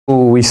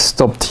We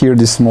stopped here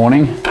this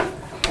morning.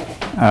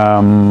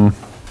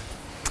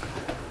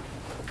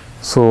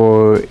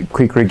 So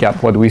quick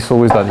recap, what we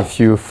saw is that if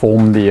you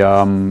form the,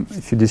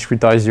 if you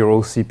discretize your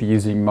OCP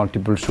using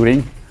multiple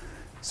shooting,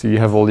 so you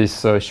have all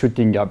these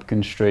shooting gap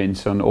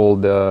constraints on all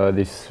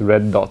these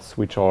red dots,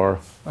 which are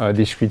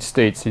discrete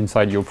states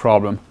inside your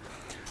problem.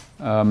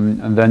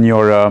 And then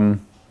your,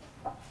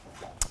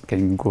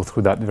 can go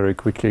through that very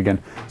quickly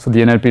again. So the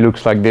NLP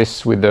looks like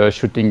this with the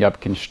shooting gap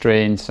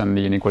constraints and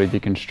the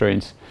inequality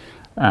constraints.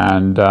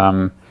 And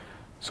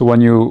so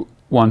when you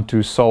want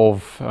to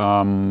solve the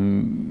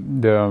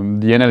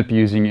NLP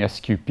using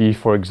SQP,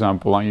 for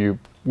example, and you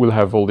will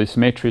have all these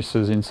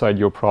matrices inside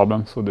your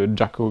problem. So the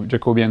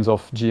Jacobians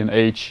of G and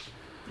H,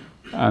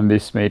 and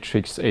this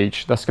matrix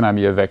H, that's going to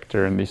be a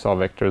vector, and these are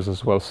vectors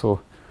as well. So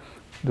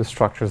the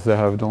structures they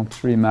have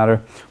don't really matter.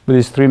 But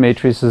these three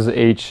matrices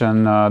H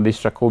and these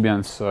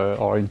Jacobians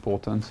are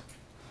important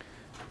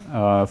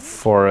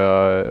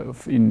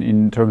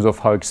in terms of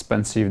how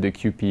expensive the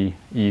QP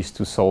is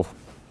to solve.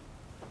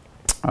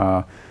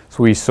 So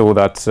we saw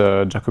that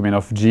Jacobian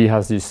of G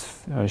has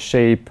this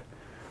shape,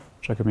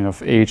 Jacobian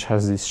of H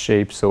has this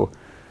shape. So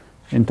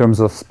in terms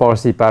of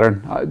sparsity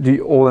pattern, do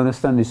you all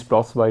understand these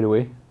plots, by the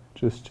way?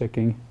 Just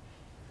checking.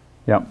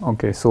 Yeah,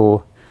 okay,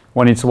 so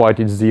when it's white,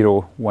 it's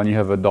 0. When you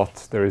have a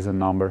dot, there is a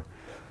number.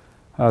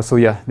 So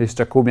yeah, this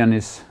Jacobian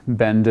is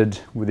banded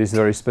with this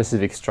very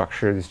specific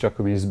structure. This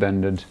Jacobian is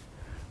banded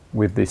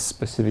with this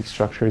specific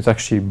structure. It's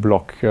actually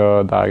block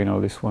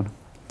diagonal, this one.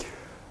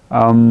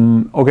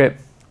 Okay,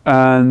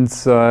 and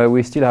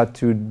we still had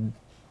to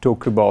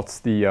talk about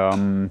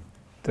the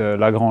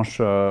Lagrange,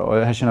 or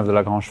the Hessian of the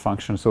Lagrange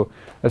function. So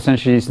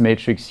essentially this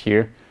matrix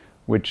here,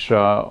 which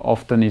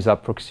often is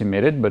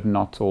approximated, but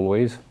not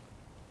always.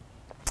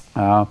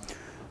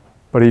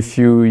 But if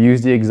you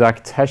use the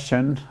exact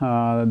Hessian,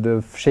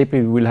 the shape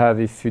it will have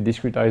if you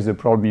discretize the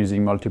problem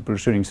using multiple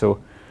shooting. So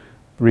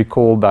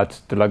recall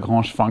that the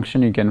Lagrange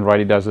function, you can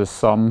write it as a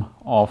sum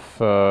of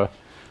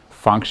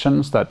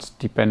functions that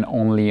depend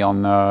only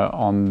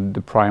on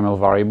the primal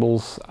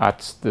variables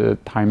at the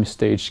time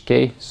stage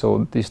k.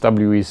 So this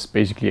W is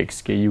basically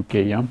xk uk.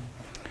 Yeah?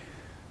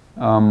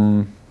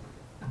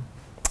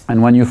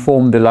 And when you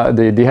form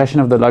the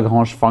Hessian of the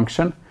Lagrange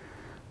function,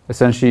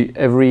 essentially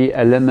every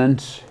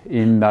element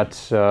in that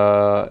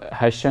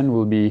Hessian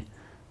will be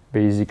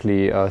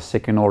basically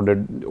second order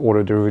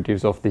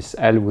derivatives of this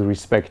L with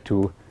respect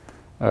to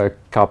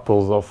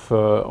couples of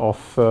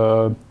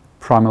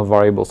primal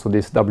variables. So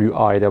this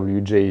Wi,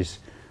 Wj's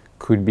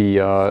could be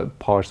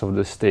parts of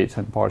the states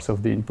and parts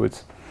of the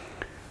inputs.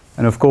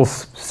 And of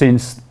course,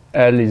 since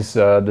L is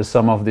the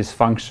sum of these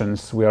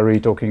functions, we are really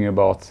talking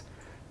about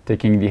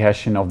taking the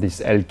Hessian of this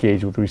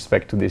Lk's with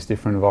respect to these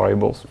different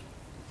variables.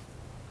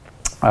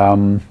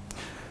 And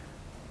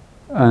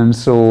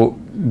so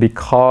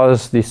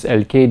because this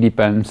Lk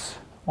depends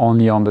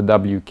only on the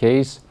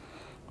Wk's,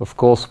 of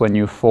course, when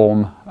you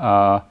form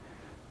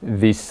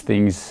these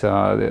things,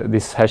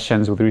 these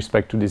Hessians with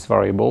respect to these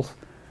variables,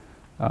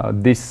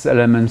 these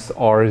elements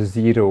are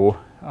 0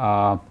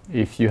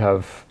 if you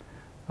have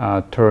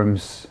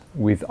terms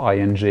with I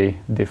and j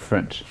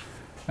different,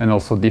 and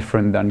also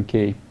different than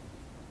k.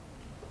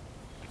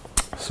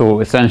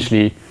 So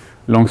essentially,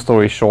 long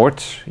story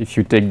short, if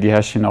you take the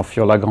Hessian of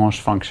your Lagrange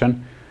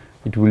function,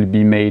 it will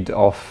be made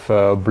of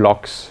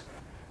blocks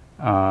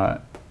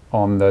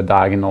on the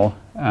diagonal,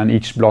 and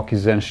each block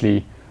is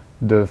essentially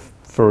the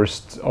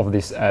first of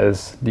these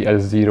L's, the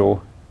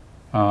L0,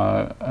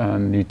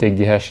 and you take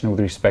the Hessian with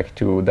respect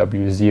to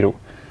W0,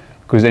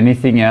 because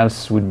anything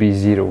else would be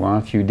 0.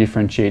 If you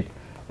differentiate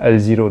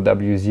L0,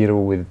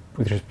 W0 with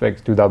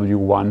respect to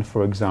W1,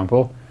 for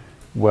example,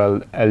 well,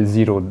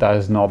 L0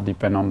 does not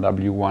depend on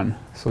W1,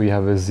 so you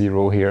have a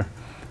 0 here,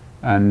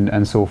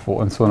 and so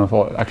forth, and so on and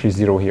forth. Actually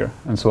 0 here,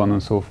 and so on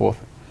and so forth.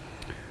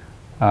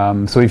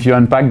 So if you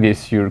unpack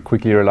this, you'll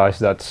quickly realize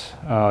that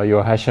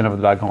your Hessian of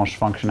the Lagrange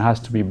function has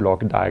to be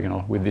block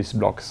diagonal with these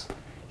blocks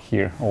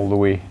here all the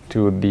way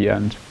to the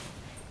end.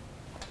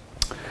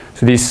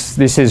 So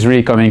this is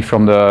really coming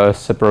from the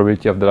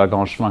separability of the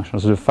Lagrange function.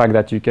 So the fact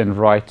that you can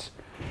write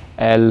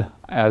L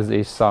as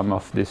a sum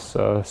of these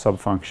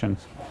subfunctions.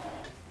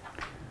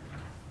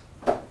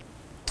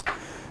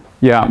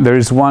 Yeah, there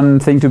is one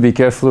thing to be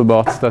careful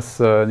about. That's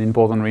an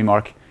important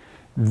remark.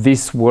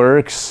 This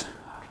works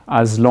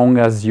as long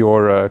as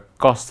your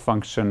cost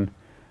function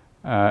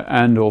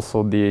and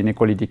also the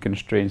inequality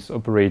constraints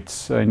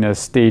operates in a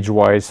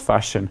stage-wise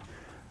fashion.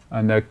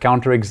 And a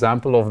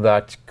counterexample of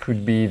that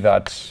could be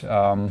that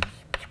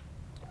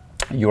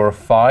your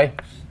phi,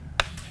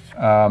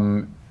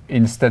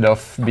 instead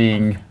of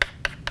being,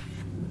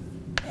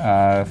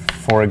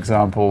 for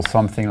example,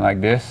 something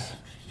like this,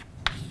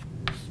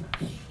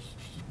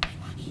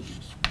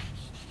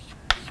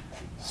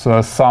 so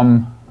a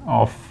sum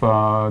of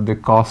the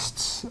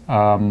costs,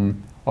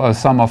 or a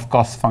sum of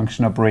cost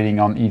function operating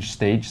on each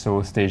stage,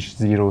 so stage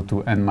 0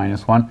 to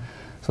n-1.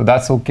 So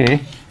that's okay.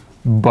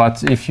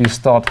 But if you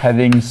start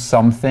having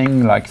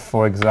something like,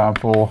 for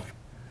example,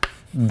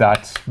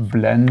 that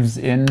blends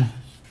in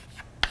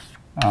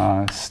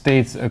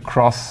states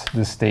across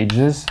the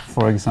stages,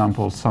 for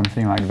example,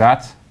 something like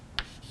that.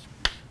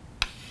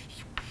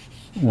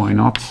 Why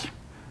not?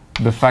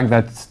 The fact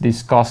that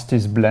this cost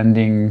is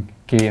blending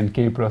k and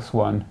k plus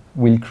 1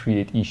 will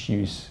create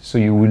issues. So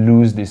you will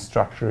lose this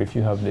structure if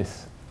you have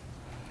this.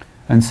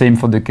 And same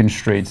for the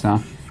constraints. Huh?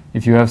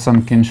 If you have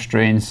some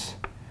constraints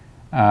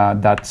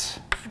that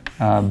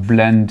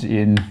blend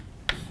in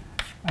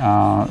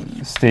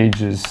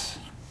stages,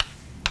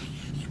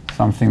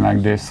 something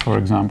like this, for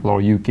example,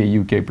 or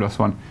UK plus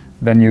 1,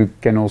 then you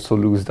can also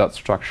lose that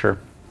structure.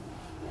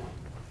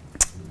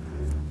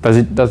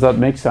 Does that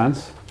make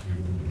sense?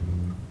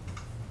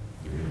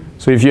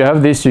 So if you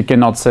have this, you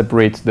cannot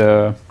separate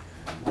the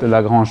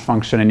Lagrange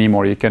function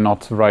anymore. You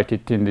cannot write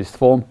it in this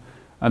form.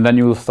 And then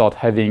you will start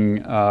having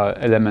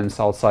elements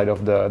outside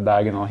of the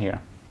diagonal here.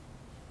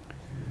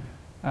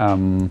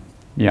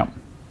 Yeah.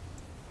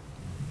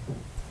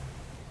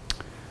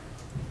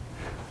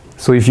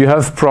 So if you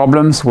have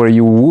problems where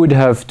you would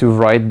have to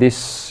write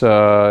these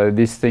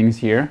things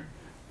here,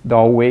 there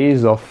are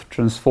ways of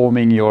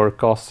transforming your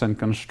costs and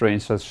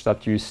constraints such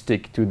that you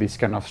stick to this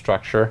kind of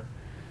structure.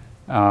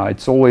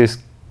 It's always,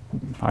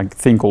 I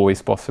think,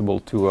 always possible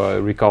to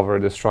recover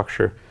the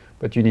structure,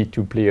 but you need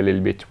to play a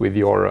little bit with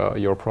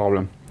your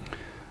problem.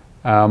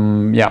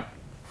 Yeah,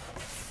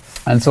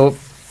 and so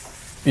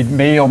it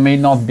may or may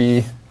not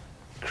be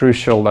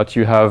crucial that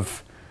you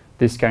have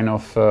this kind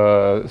of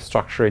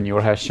structure in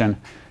your Hessian.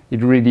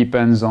 It really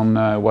depends on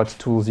what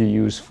tools you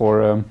use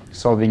for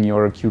solving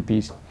your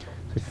QPs. So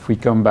if we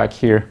come back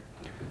here,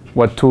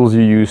 what tools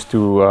you use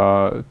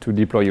to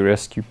deploy your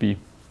SQP.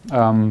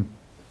 And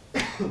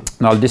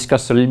I'll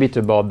discuss a little bit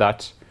about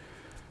that,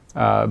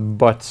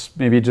 but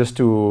maybe just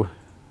to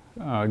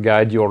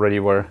guide you already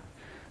where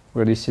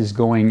this is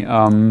going.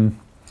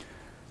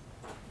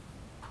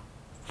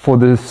 For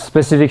the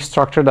specific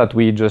structure that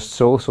we just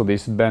saw, so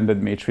these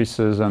banded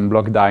matrices and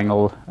block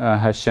diagonal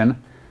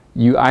Hessian,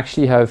 you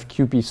actually have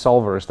QP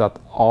solvers that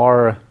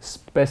are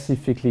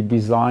specifically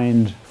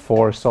designed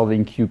for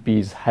solving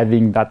QPs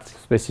having that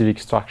specific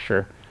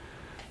structure.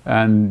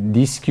 And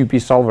these QP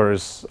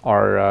solvers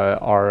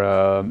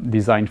are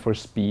designed for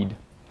speed.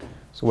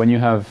 So when you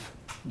have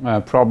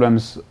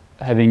problems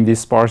having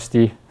these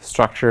sparsity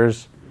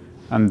structures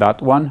and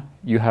that one,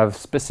 you have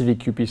specific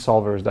QP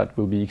solvers that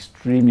will be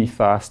extremely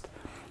fast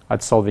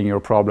at solving your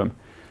problem.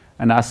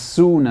 And as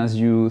soon as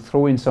you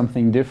throw in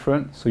something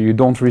different, so you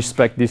don't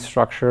respect this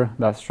structure,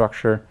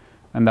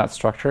 and that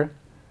structure,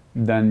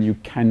 then you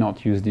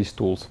cannot use these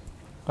tools.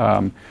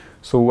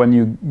 So when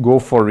you go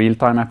for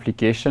real-time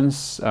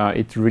applications,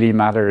 it really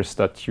matters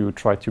that you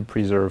try to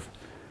preserve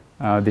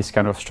this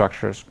kind of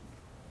structures.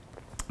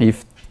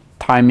 If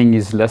timing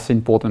is less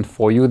important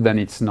for you, then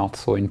it's not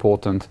so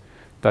important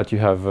that you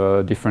have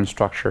a different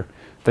structure.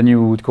 Then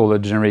you would call a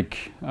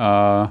generic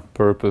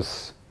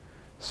purpose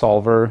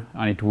solver,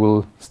 and it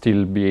will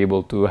still be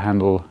able to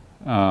handle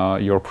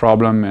your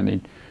problem, and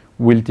it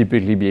will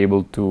typically be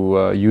able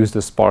to use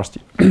the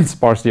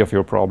sparsity of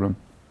your problem.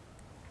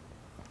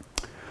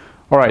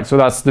 All right, so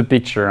that's the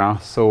picture. Huh?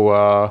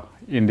 So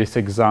in this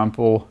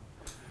example,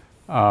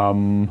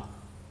 so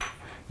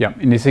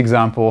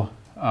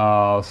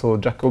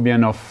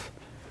Jacobian of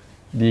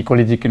the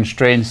equality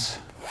constraints,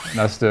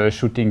 that's the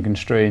shooting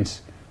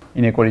constraints,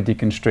 inequality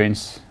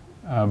constraints,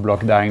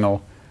 block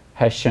diagonal,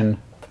 Hessian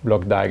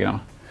block diagonal.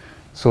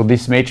 So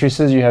these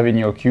matrices you have in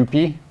your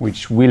QP,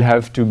 which will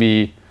have to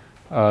be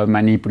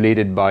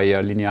manipulated by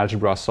a linear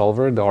algebra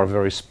solver. They are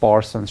very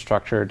sparse and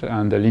structured,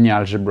 and the linear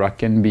algebra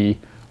can be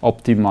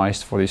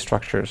optimized for these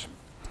structures.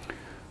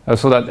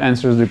 So that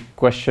answers the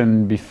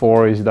question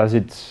before, is does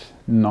it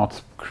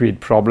not create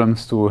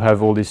problems to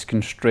have all these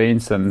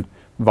constraints and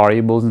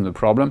variables in the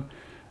problem?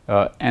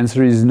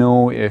 Answer is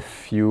no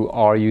if you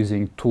are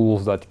using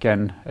tools that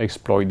can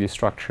exploit these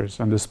structures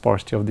and the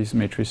sparsity of these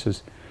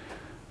matrices.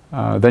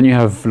 Then you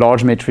have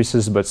large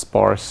matrices but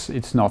sparse.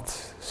 It's not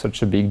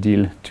such a big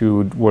deal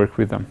to work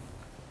with them.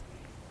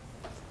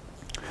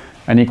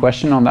 Any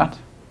question on that?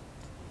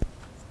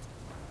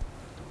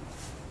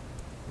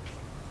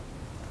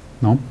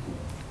 No?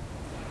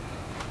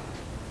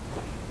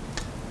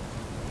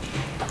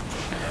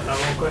 I have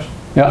one question.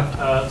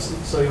 Yeah.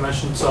 So you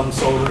mentioned some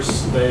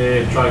solvers,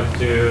 they try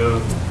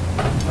to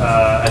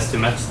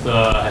estimate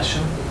the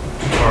Hessian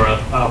or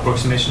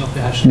approximation of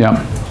the Hessian.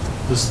 Yeah.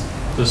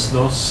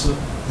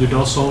 Do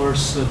those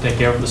solvers take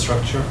care of the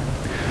structure?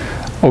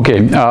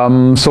 Okay,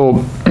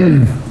 so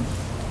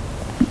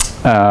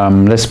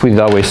let's put it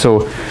that way.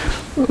 So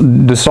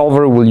the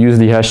solver will use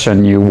the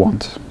Hessian you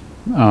want.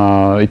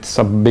 It's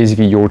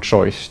basically your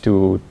choice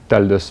to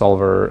tell the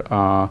solver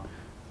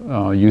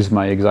use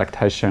my exact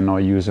Hessian or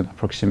use an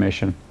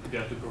approximation. You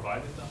have to provide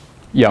it then?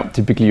 Yeah,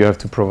 typically you have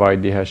to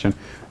provide the Hessian.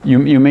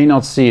 You may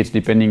not see it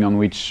depending on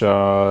which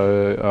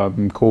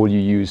code you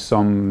use.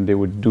 Some they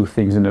would do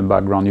things in the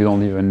background. You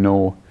don't even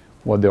know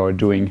what they are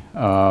doing.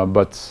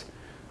 But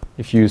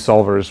if you use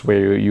solvers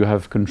where you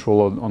have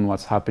control on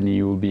what's happening,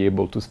 you will be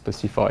able to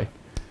specify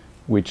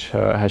which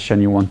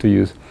Hessian you want to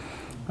use.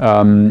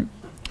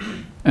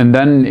 And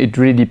then it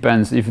really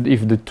depends.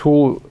 If the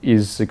tool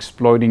is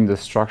exploiting the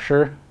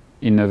structure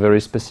in a very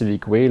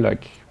specific way,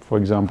 like for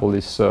example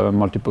this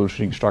multiple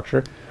shooting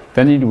structure,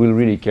 then it will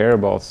really care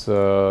about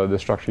the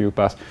structure you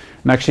pass.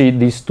 And actually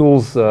these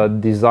tools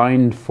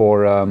designed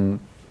for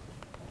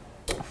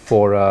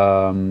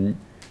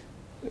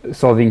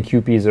solving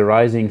QPs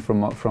arising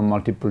from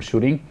multiple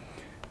shooting,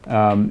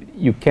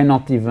 you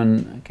cannot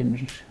even, I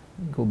can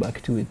go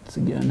back to it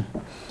again.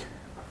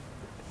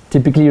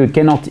 Typically, you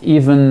cannot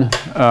even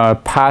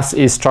pass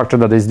a structure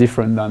that is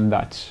different than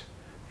that.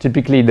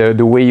 Typically,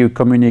 the way you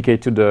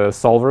communicate to the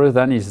solver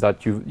then is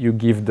that you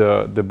give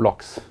the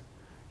blocks.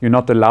 You're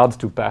not allowed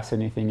to pass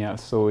anything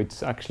else. So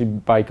it's actually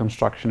by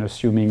construction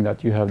assuming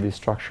that you have this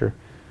structure.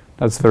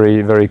 That's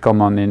very, very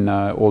common in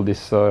all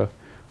these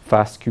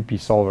fast QP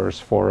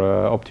solvers for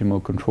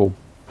optimal control.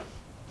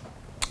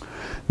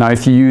 Now,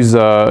 if you use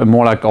a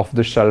more like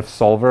off-the-shelf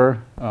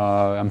solver,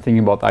 I'm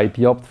thinking about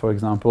IPOpt, for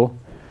example,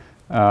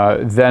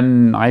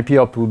 then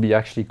IPOpt will be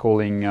actually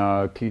calling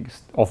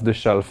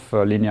off-the-shelf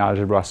linear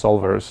algebra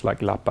solvers like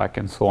LAPACK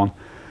and so on.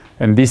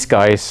 And these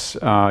guys,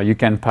 you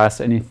can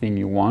pass anything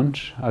you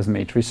want as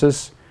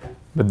matrices,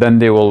 but then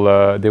they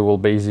will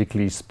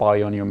basically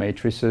spy on your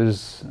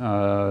matrices,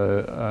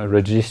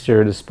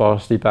 register the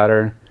sparsity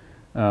pattern,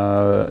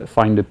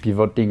 find the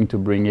pivoting to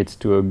bring it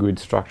to a good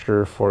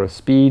structure for a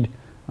speed,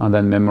 and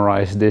then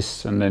memorize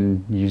this and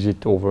then use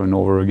it over and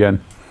over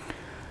again.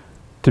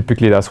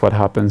 Typically, that's what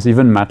happens.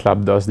 Even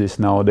MATLAB does this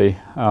nowadays.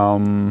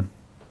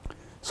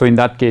 So in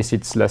that case,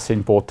 it's less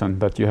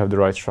important that you have the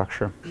right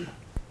structure.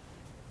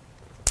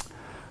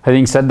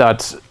 Having said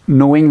that,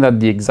 knowing that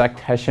the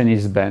exact Hessian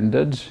is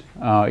banded,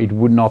 it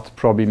would not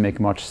probably make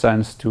much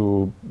sense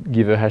to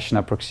give a Hessian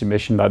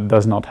approximation that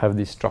does not have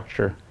this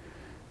structure.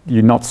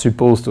 You're not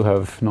supposed to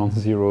have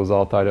non-zeros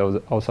outside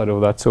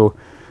of that. So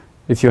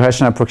if your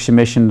Hessian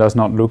approximation does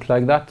not look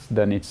like that,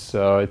 then it's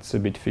a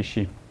bit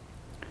fishy.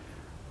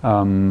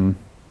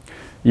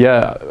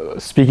 Yeah,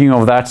 speaking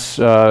of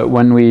that,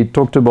 when we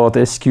talked about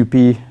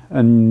SQP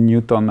and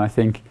Newton, I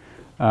think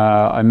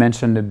I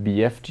mentioned the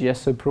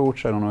BFGS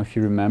approach. I don't know if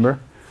you remember.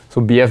 So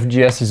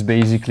BFGS is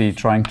basically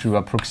trying to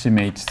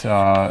approximate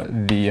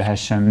the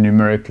Hessian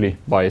numerically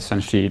by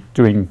essentially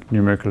doing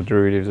numerical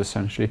derivatives,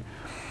 essentially.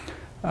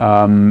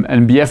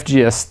 And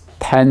BFGS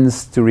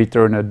tends to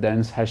return a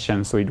dense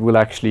Hessian, so it will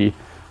actually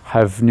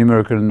have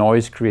numerical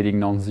noise creating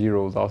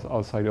non-zeros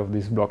outside of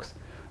these blocks.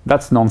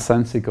 That's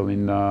nonsensical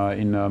in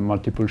a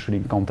multiple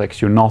shooting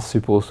context. You're not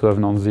supposed to have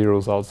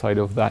non-zeros outside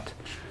of that.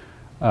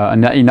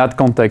 And in that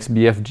context,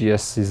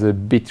 BFGS is a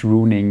bit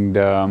ruining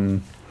the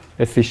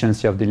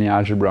efficiency of the linear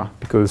algebra,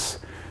 because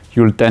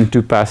you'll tend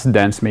to pass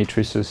dense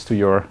matrices to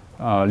your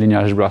linear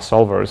algebra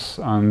solvers,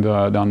 and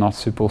they're not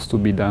supposed to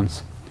be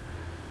dense.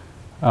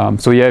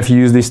 So yeah, if you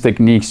use these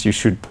techniques, you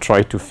should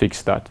try to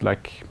fix that,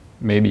 like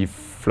maybe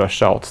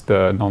flush out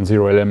the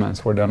non-zero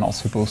elements where they're not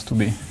supposed to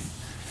be,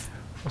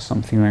 or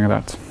something like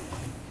that.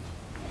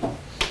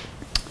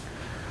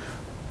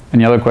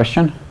 Any other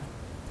question?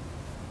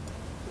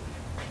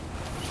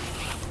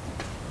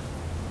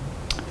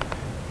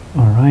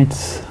 All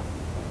right.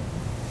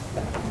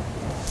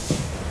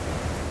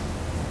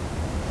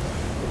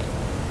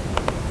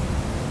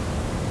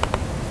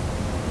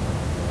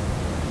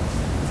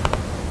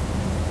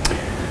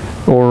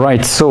 All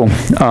right, so,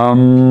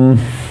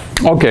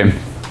 okay.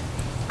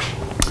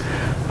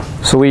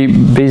 So we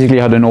basically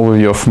had an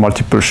overview of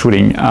multiple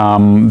shooting.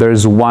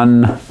 There's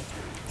one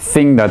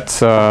thing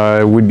that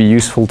would be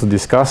useful to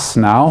discuss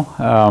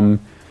now.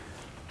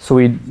 So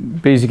we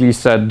basically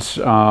said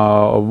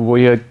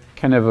we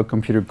can have a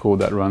computer code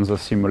that runs a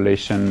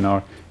simulation,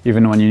 or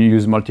even when you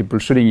use multiple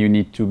shooting, you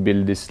need to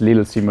build these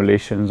little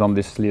simulations on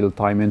these little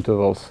time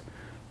intervals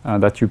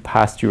that you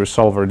pass to your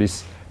solver,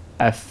 this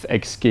f,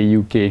 x, k,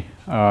 u, k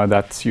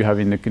that you have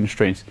in the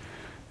constraints.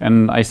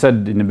 And I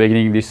said in the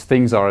beginning, these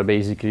things are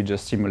basically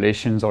just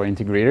simulations or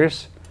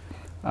integrators.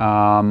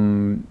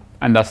 And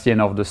that's the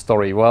end of the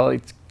story. Well,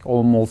 it's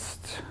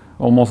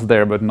almost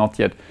there, but not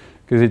yet.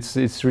 Because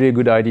it's really a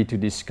good idea to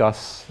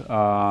discuss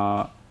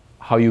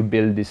how you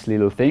build these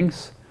little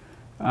things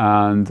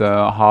and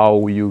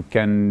how you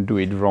can do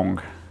it wrong.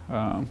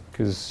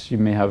 Because you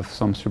may have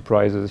some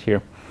surprises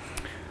here.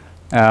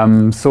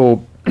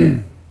 So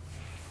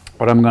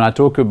what I'm going to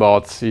talk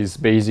about is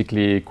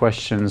basically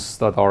questions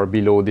that are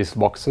below these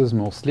boxes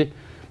mostly.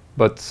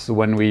 But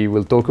when we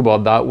will talk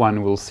about that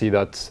one, we'll see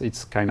that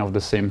it's kind of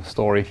the same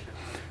story.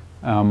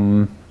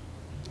 So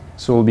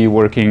we'll be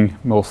working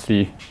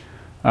mostly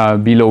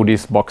below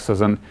these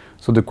boxes. And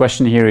so the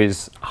question here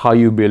is how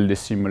you build this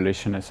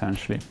simulation,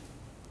 essentially.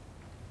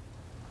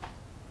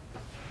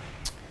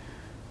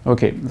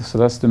 Okay, so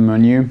that's the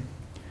menu.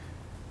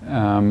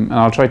 And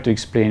I'll try to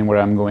explain where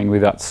I'm going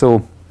with that.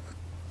 So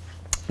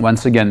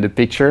once again, the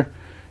picture,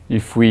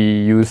 if we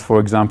use, for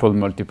example,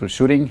 multiple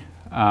shooting,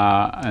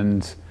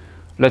 and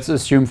let's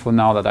assume for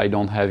now that I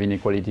don't have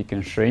inequality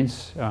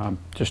constraints,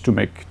 just to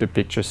make the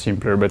picture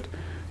simpler, but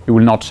it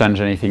will not change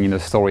anything in the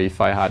story if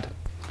I had.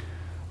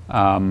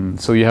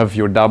 So you have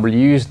your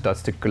W's,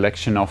 that's the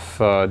collection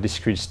of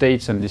discrete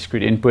states and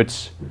discrete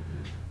inputs.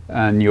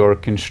 And your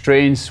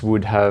constraints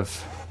would have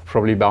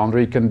probably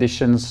boundary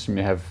conditions. You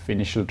may have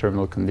initial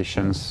terminal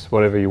conditions,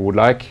 whatever you would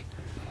like.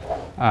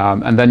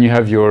 And then you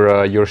have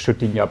your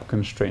shooting up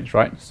constraints,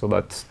 right? So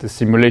that the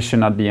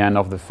simulation at the end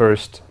of the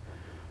first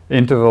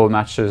interval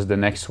matches the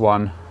next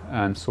one,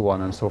 and so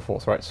on and so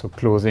forth, right? So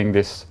closing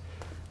these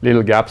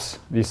little gaps,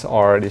 these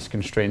are these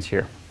constraints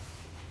here.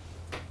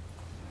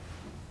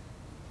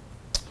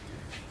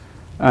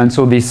 And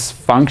so these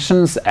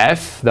functions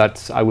f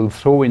that I will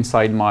throw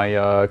inside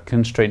my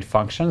constraint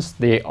functions,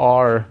 they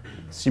are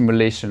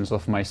simulations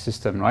of my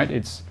system, right?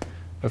 It's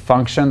a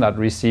function that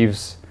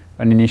receives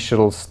an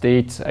initial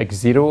state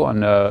x0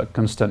 and a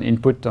constant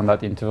input on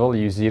that interval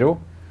u0,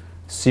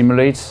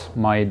 simulates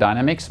my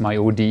dynamics, my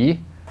ODE,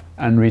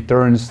 and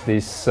returns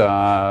this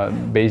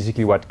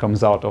basically what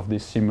comes out of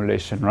this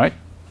simulation, right?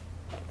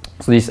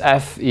 So this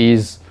f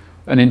is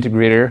an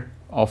integrator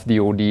of the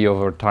ODE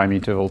over time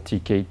interval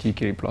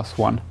tk plus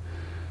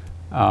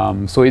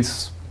 1. So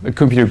it's a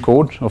computer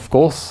code, of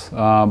course,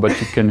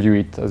 but you can view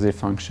it as a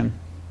function.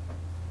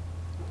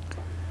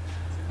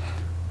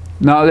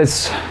 Now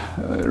let's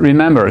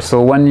remember,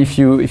 so if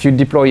you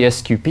deploy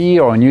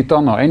SQP or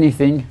Newton or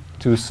anything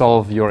to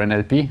solve your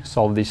NLP,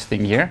 solve this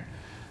thing here,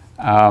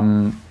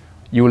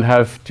 you will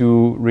have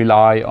to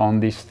rely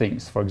on these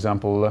things. For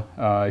example,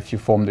 if you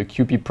form the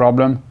QP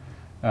problem,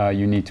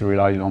 you need to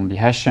rely on the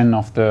Hessian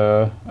of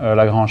the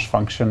Lagrange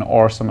function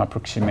or some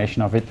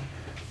approximation of it,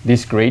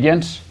 this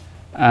gradient,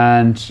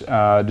 and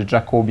the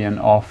Jacobian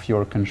of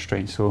your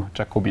constraint, so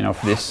Jacobian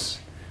of this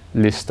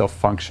list of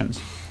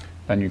functions.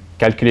 Then you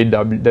calculate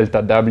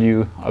delta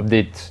W,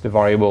 update the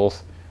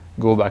variables,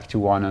 go back to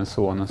 1, and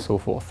so on and so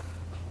forth.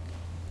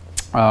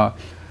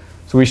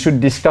 So we should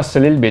discuss a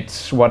little bit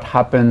what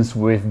happens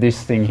with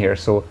this thing here.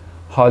 So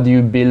how do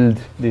you build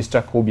this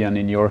Jacobian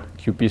in your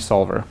QP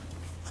solver?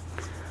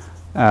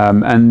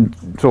 And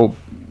so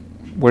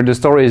where the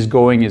story is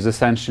going is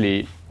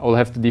essentially I'll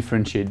have to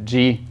differentiate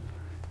G.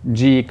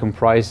 G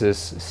comprises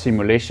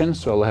simulations,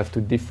 so I'll have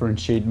to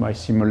differentiate my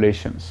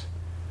simulations.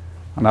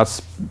 And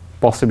that's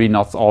possibly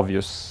not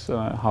obvious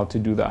how to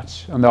do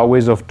that. And there are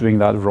ways of doing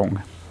that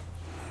wrong.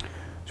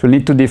 So we'll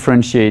need to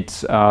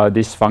differentiate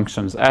these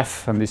functions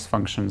f, and these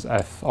functions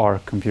f are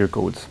computer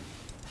codes.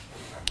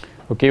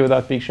 Okay with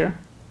that picture?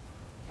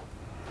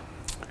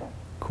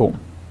 Cool.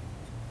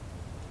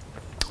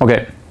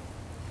 Okay.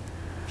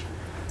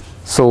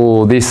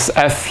 So this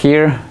f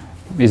here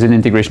is an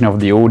integration of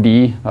the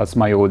ODE. That's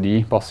my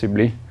ODE,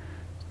 possibly.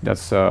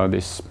 That's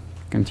this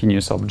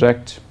continuous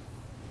object.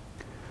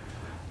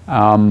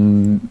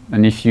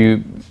 And if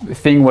you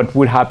think what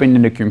would happen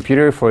in the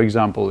computer, for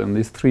example, in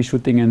these 3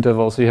 shooting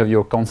intervals, you have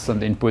your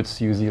constant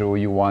inputs u0,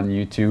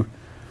 u1, u2,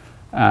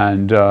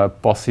 and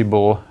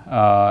possible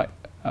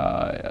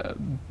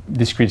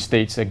discrete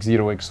states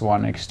x0,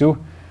 x1, x2,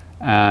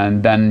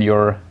 and then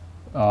your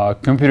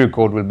computer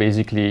code will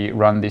basically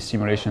run this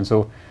simulation.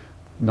 So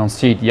you don't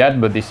see it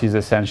yet, but this is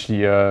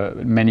essentially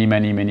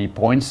many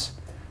points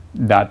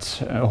that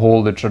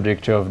hold the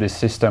trajectory of this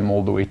system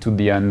all the way to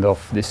the end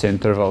of this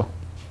interval.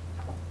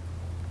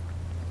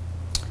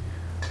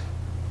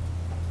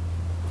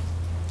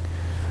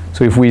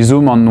 So if we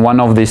zoom on one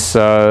of these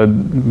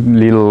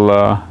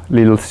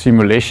little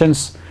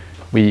simulations,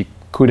 we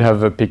could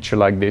have a picture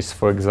like this,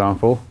 for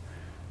example.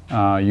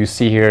 You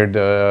see here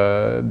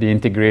the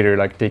integrator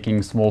like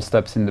taking small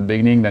steps in the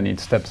beginning, then it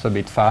steps a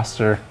bit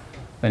faster,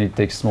 then it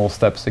takes small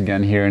steps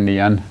again here in the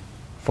end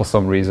for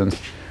some reasons.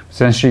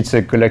 Essentially, it's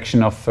a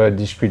collection of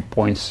discrete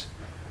points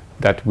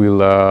that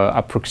will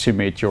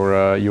approximate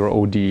your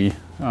ODE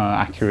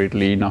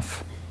accurately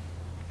enough.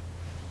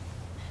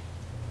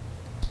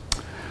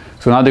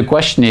 So now the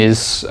question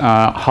is,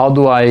 how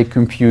do I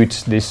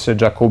compute this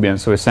Jacobian?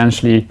 So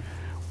essentially,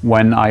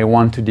 when I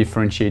want to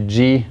differentiate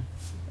G,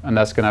 and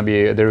that's going to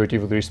be a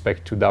derivative with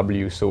respect to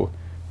W, so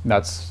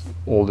that's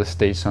all the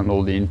states and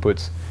all the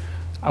inputs,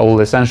 I will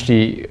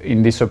essentially,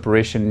 in this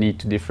operation, need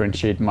to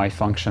differentiate my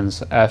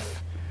functions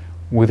f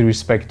with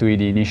respect to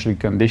the initial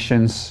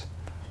conditions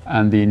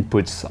and the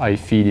inputs I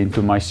feed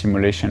into my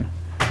simulation.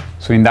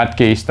 So in that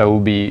case, that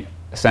will be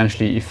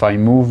essentially, if I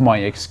move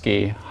my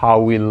xk, how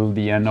will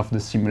the end of the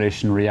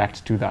simulation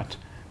react to that?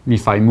 And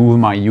if I move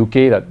my uk,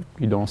 that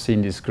you don't see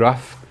in this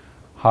graph,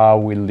 how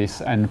will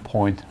this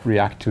endpoint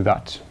react to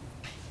that?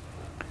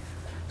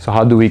 So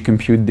how do we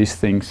compute these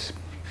things?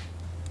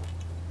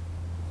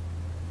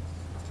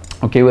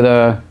 Okay with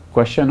a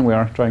question we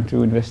are trying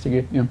to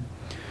investigate? Yeah.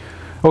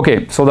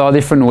 Okay, so there are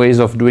different ways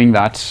of doing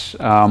that.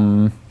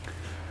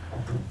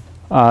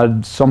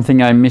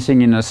 Something I'm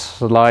missing in the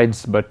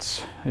slides,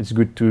 but it's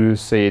good to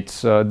say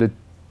it's the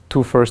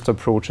 2 first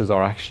approaches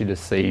are actually the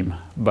same,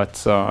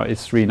 but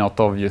it's really not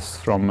obvious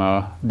from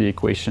the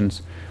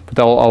equations. But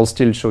I'll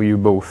still show you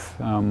both.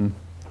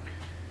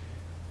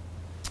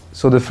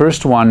 So the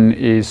first one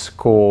is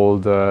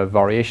called the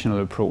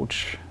variational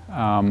approach,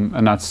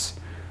 and that's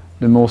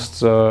the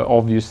most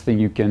obvious thing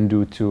you can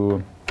do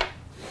to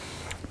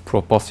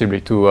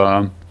possibly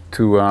to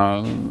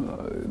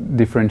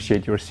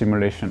differentiate your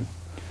simulation.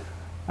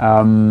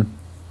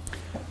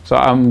 So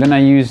I'm gonna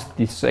use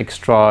this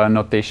extra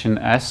notation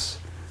S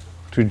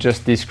to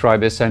just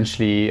describe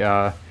essentially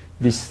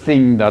this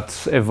thing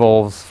that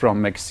evolves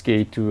from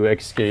xk to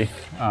xk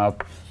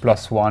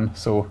plus 1,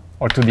 so,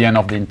 or to the end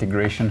of the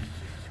integration.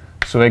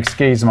 So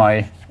xk is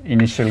my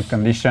initial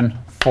condition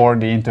for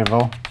the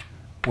interval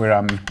where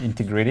I'm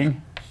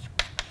integrating.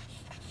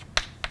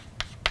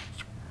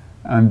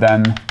 And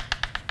then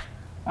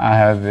I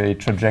have a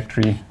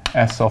trajectory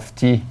s of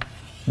t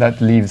that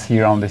lives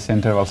here on this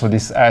interval. So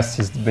this s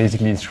is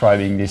basically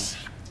describing this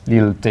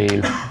little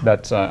tail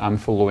that I'm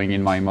following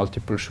in my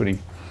multiple shooting.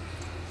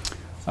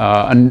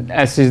 And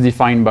s is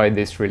defined by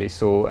this really.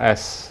 So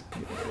s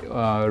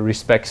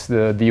respects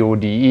the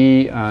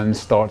ODE and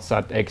starts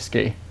at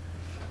xk.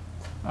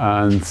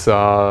 And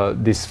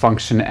this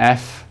function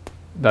f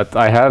that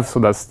I have, so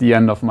that's the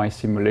end of my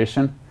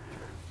simulation.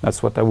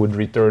 That's what I would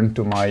return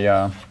to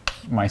my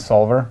my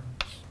solver.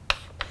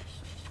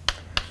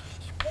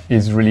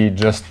 Is really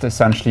just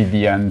essentially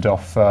the end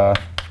of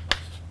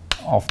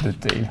the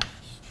tail.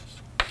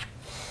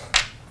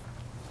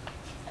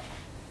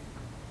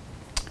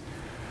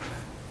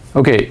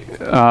 Okay,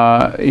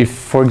 if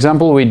for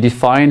example we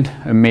defined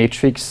a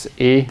matrix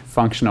A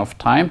function of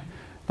time,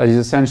 that is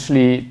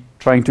essentially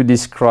trying to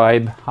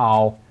describe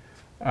how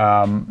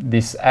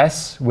this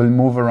S will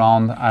move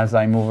around as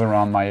I move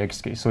around my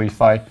xk. So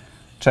if I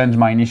change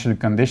my initial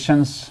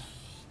conditions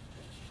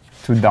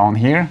to down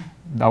here,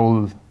 that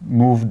will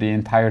move the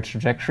entire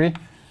trajectory,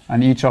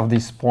 and each of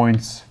these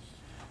points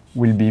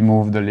will be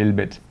moved a little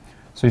bit.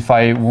 So if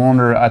I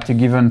wonder at a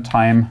given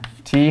time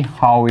t,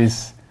 how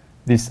is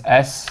this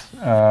S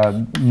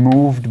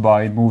moved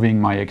by moving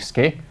my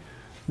xk,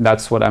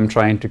 that's what I'm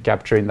trying to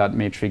capture in that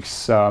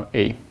matrix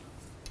A.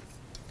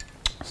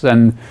 So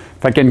then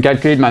if I can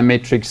calculate my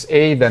matrix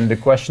A, then the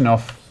question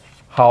of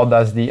how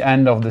does the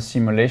end of the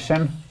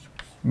simulation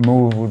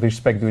move with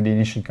respect to the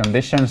initial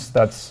conditions,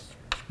 that's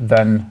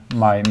then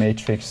my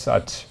matrix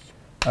at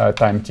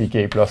time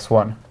tk plus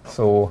 1.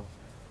 So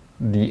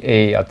the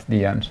A at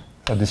the end,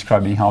 so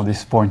describing how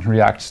this point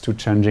reacts to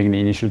changing the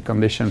initial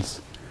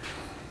conditions.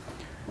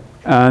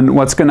 And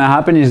what's going to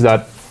happen is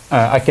that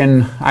I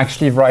can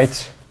actually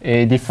write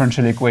a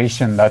differential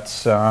equation that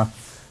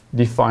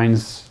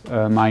defines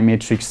my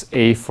matrix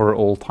A for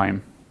all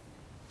time.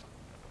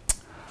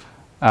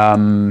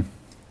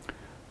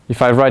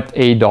 If I write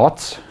A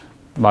dot,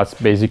 that's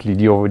basically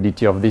d over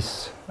dt of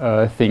this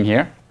thing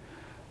here.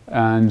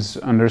 And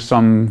under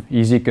some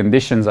easy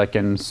conditions, I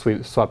can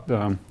swap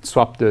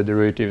the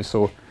derivative.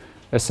 So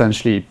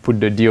essentially put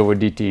the d over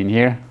dt in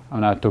here.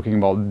 I'm now talking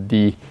about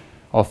d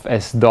of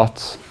s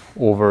dot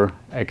over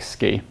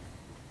xk.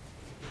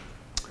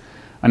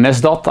 And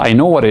s dot, I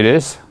know what it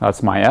is.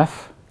 That's my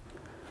f.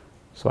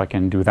 So I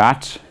can do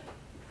that.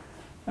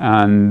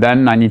 And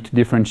then I need to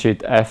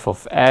differentiate f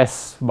of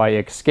s by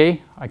xk.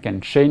 I can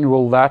chain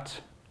rule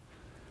that.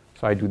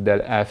 So I do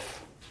del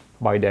f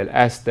by del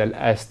s,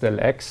 del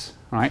x.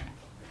 Right?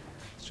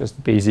 It's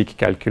just basic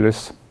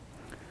calculus.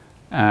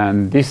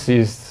 And this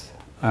is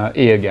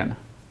A again.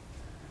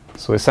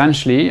 So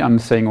essentially, I'm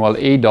saying, well,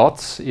 A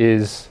dots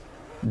is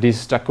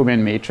this Jacobian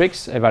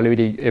matrix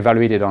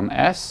evaluated on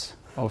S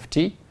of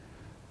t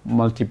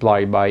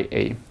multiplied by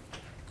A.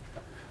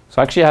 So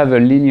I actually have a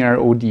linear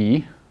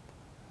ODE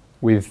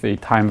with a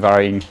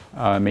time-varying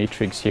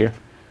matrix here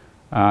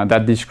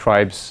that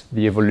describes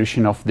the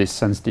evolution of these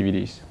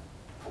sensitivities.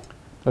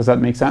 Does that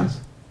make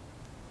sense?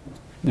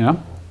 Yeah?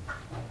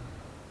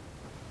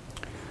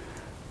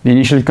 The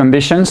initial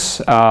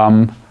conditions,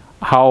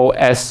 how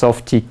S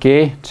of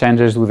tk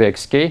changes with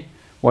xk.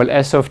 Well,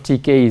 S of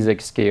tk is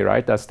xk,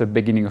 right? That's the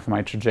beginning of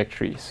my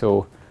trajectory.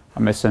 So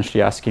I'm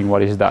essentially asking,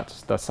 what is that?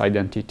 That's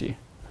identity.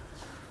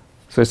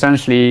 So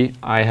essentially,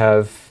 I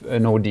have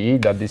an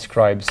ODE that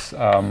describes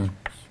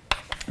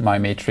my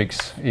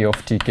matrix A of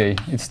tk.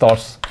 It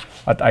starts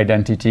at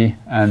identity,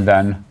 and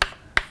then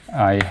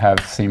I have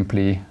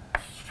simply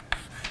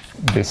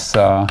this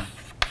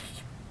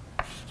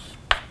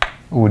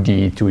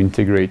ODE to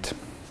integrate.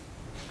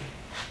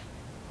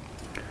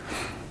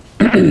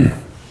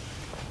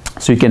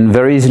 So you can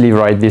very easily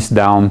write this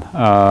down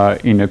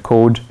in a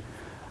code.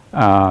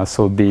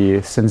 So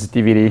the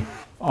sensitivity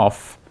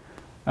of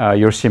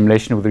your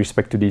simulation with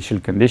respect to the initial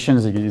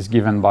conditions is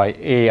given by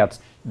A at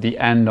the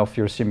end of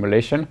your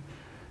simulation,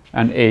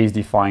 and A is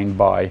defined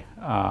by,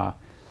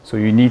 so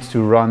you need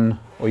to run,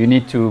 or you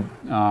need to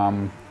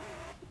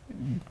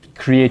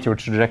create your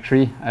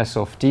trajectory S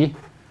of t,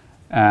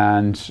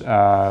 and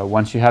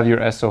once you have your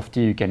S of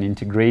t, you can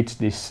integrate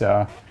this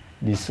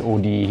this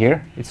ODE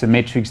here. It's a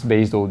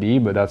matrix-based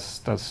ODE, but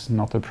that's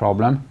not a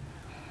problem.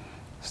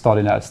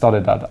 Started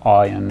at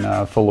I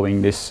and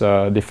following this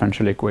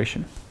differential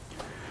equation.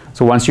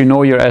 So once you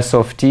know your S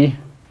of t,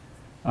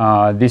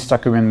 this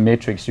Jacobian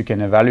matrix, you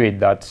can evaluate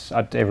that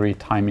at every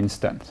time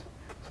instant.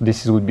 So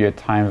this would be a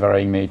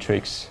time-varying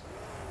matrix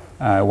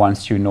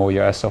once you know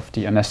your S of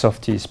t, and S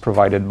of t is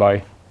provided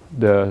by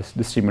the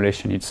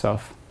simulation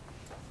itself.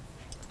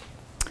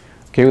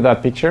 Okay with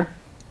that picture?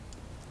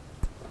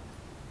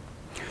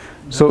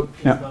 So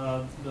yeah.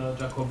 The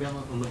Jacobian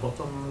on the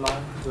bottom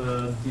line,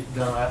 the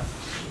DLF,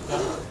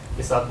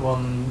 is that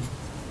one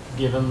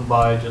given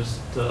by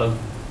just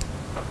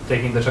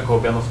taking the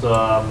Jacobian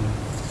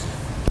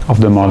of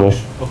the model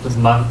of the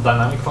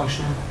dynamic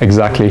function?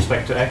 Exactly. With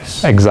respect to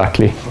x.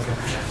 Exactly. Okay.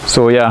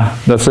 So yeah,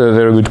 that's a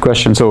very good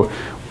question. So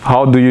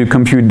how do you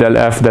compute del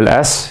f del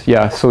s?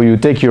 Yeah. So you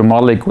take your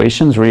model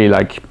equations, really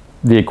like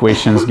the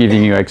equations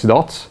giving you x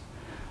dots,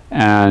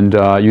 and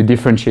you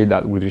differentiate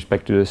that with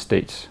respect to the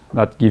states.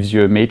 That gives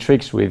you a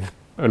matrix with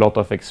a lot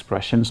of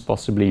expressions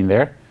possibly in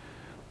there.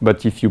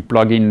 But if you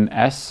plug in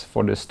s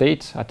for the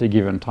state at a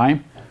given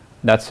time,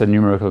 that's a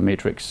numerical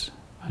matrix.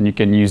 And you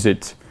can use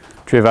it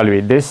to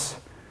evaluate this.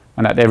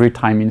 And at every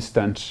time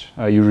instant,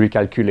 you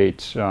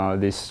recalculate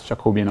this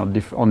Jacobian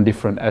on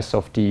different s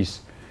of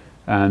t's.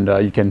 And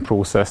you can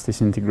process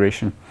this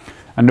integration.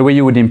 And the way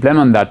you would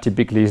implement that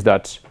typically is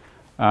that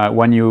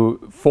when you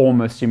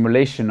form a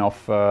simulation of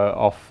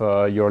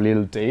your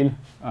little tail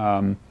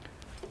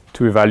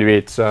to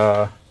evaluate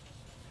the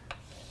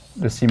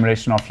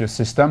simulation of your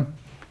system,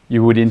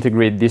 you would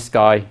integrate this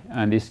guy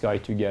and this guy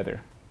together,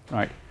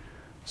 right?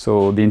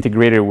 So the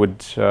integrator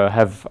would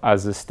have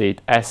as a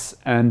state S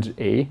and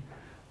A,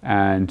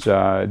 and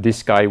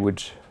this guy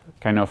would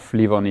kind of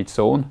live on its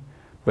own,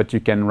 but you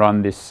can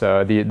run this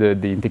the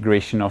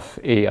integration of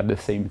A at the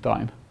same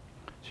time.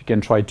 So you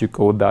can try to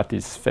code that.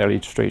 It's fairly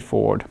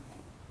straightforward.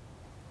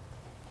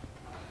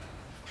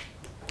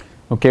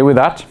 Okay with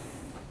that?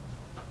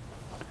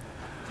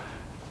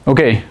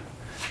 Okay.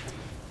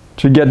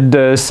 To get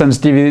the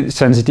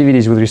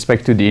sensitivities with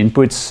respect to the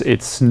inputs,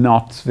 it's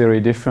not very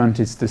different.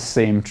 It's the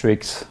same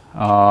tricks.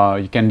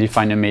 You can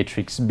define a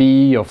matrix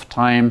B of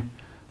time.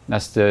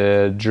 That's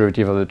the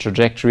derivative of the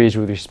trajectories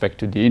with respect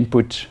to the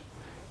input.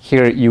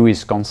 Here, U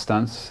is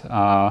constant.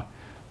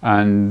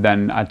 And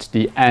then at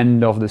the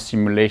end of the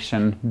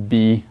simulation,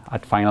 B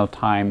at final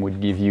time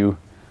would give you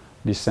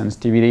this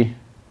sensitivity.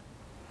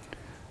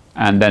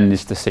 And then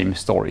it's the same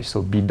story.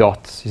 So B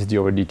dot is the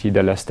over dt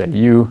del S del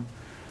U.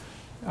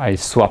 I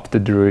swap the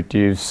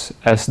derivatives.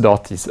 S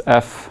dot is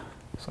F,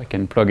 so I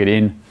can plug it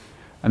in.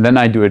 And then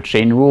I do a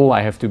chain rule.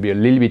 I have to be a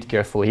little bit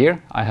careful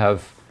here. I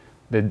have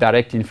the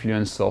direct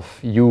influence of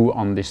U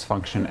on this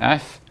function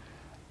F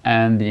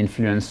and the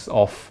influence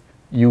of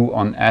U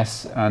on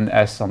S and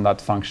S on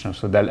that function.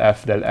 So del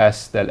F, del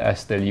S, del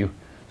S, del U.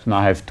 So now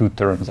I have two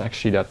terms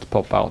actually that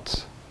pop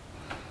out.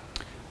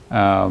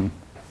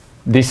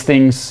 These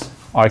things,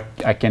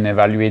 I can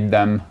evaluate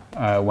them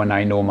when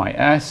I know my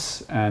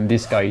S, and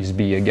this guy is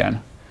B again.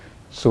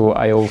 So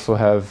I also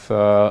have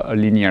a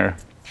linear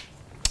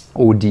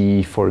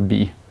ODE for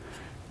B,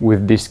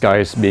 with these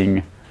guys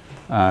being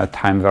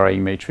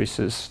time-varying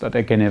matrices that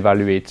I can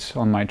evaluate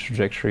on my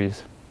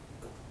trajectories.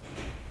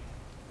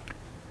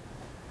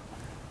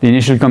 The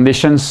initial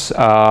conditions,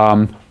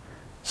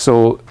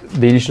 so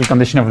the initial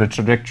condition of the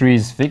trajectory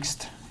is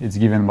fixed. It's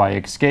given by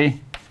xk.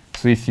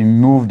 So if you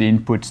move the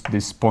input,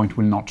 this point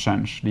will not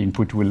change. The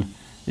input will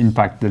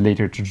impact the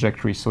later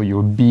trajectory. So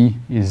your B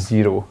is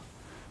 0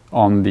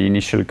 on the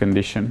initial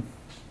condition.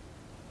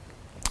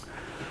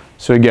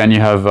 So again,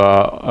 you have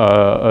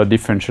a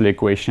differential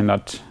equation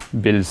that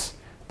builds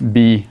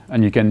B,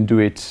 and you can do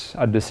it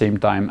at the same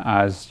time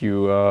as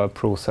you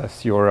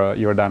process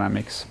your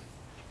dynamics.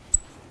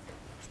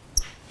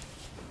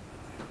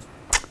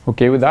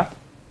 Okay with that?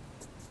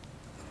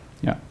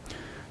 Yeah.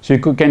 So you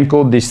can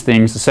code these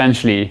things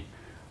essentially.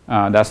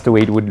 That's the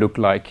way it would look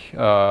like.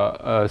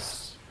 An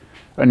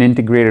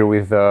integrator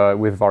with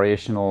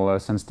variational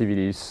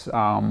sensitivities.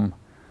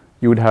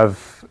 You would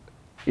have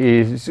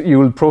you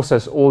will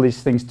process all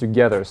these things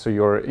together. So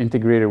your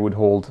integrator would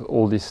hold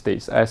all these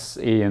states S,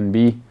 A, and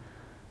B.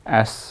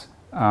 S,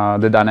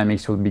 the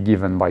dynamics will be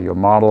given by your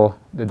model.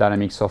 The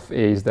dynamics of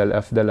A is del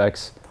F del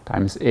X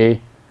times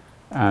A,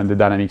 and the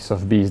dynamics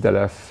of B is del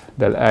F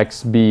del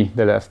X, B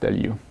del F del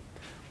U,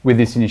 with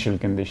these initial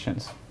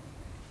conditions.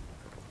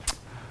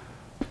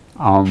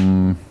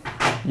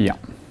 Yeah.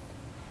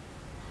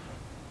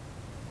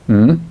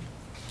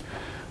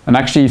 And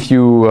actually, if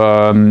you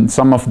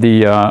some of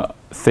the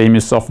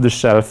famous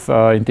off-the-shelf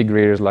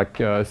integrators like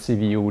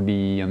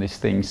CVOD and these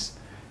things,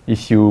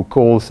 if you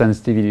call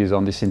sensitivities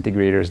on these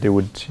integrators, they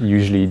would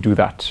usually do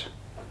that.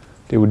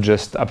 They would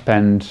just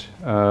append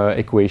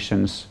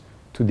equations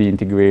to the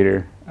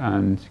integrator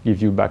and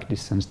give you back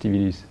these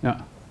sensitivities.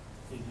 Yeah.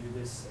 You do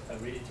this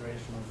every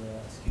iteration of the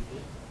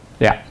SQP?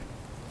 Yeah.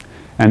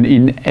 And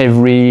in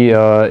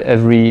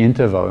every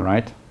interval,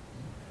 right?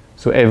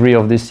 So every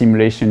of this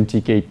simulation,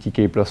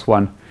 TK plus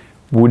 1,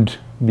 would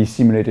be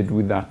simulated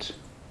with that.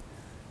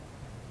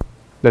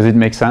 Does it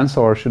make sense,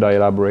 or should I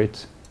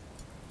elaborate?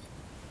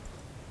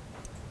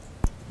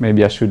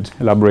 Maybe I should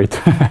elaborate.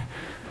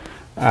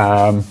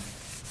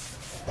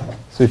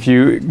 So if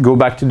you go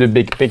back to the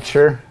big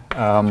picture,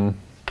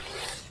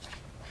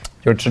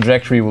 your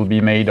trajectory will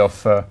be made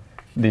of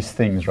these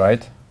things,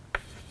 right?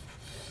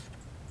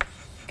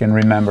 You can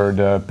remember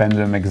the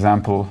pendulum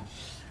example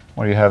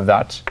where you have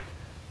that.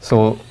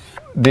 So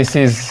this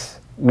is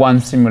one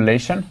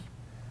simulation.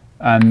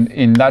 And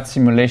in that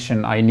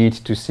simulation, I need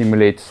to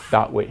simulate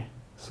that way.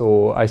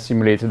 So I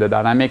simulated the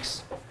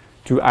dynamics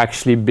to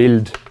actually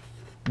build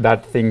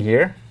that thing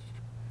here.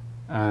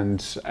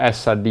 And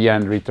S at the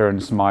end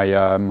returns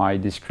my, my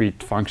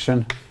discrete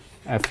function,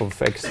 f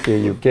of x k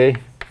u k.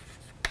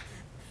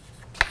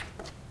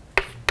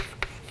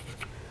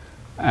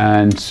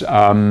 And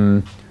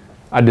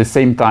at the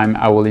same time,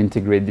 I will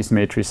integrate these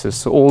matrices.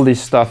 So all this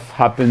stuff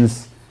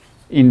happens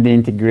in the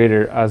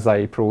integrator as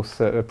I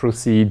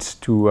proceed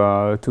to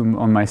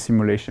on my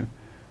simulation.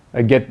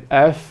 I get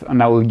f,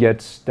 and I will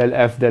get del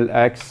f del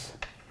x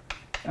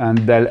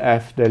and del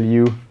f del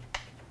u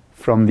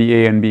from the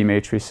A and B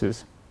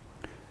matrices.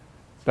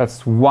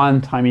 That's one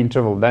time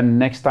interval. Then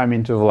next time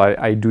interval,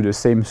 I do the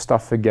same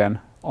stuff again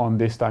on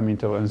this time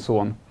interval and so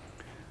on.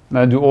 And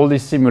I do all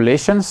these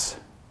simulations,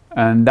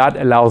 and that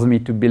allows me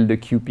to build a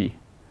QP.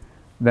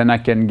 Then I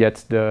can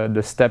get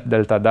the step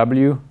delta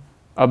w,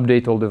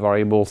 update all the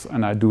variables,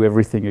 and I do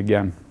everything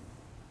again.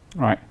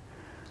 Right.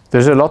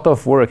 There's a lot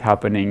of work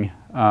happening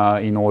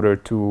in order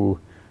to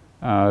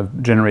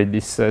generate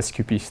these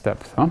SQP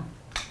steps. Huh?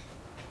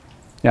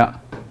 Yeah?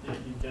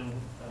 You can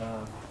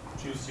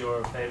choose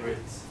your favorite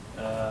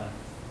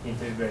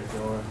integrator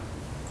or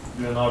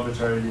do an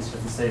arbitrary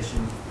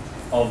discretization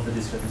of the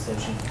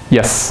discretization.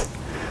 Yes.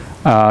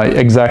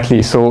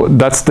 Exactly. So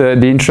that's the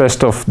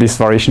interest of these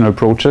variational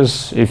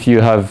approaches. If you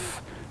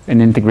have an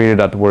integrator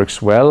that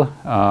works well,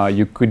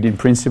 you could in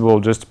principle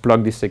just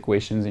plug these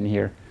equations in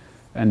here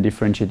and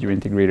differentiate your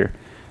integrator.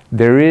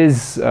 There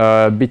is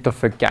a bit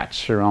of a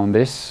catch around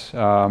this.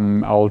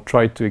 I'll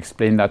try to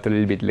explain that a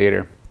little bit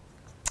later,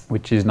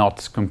 which is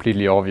not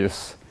completely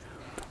obvious.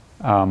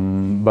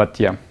 But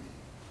yeah.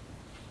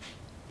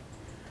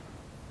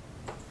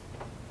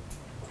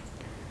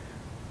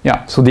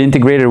 Yeah, so the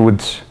integrator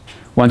would,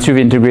 once you've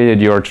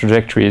integrated your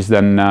trajectories,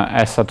 then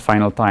S at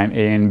final time,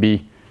 A and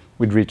B,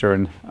 would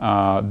return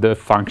the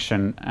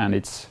function and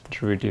its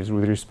derivatives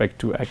with respect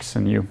to x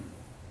and u.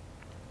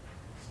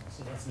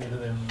 So that's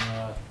needed in,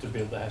 to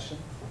build the Hessian?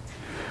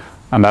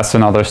 And that's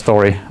another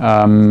story.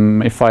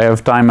 If I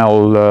have time,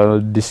 I'll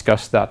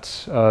discuss that.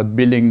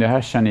 Building the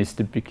Hessian is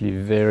typically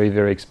very,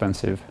 very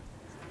expensive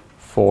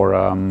for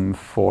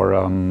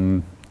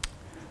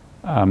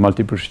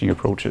multi-positioning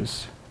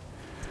approaches.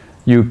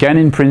 You can,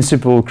 in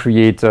principle,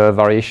 create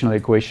variational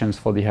equations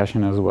for the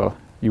Hessian as well.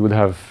 You would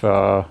have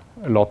a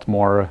lot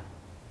more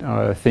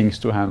things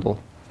to handle.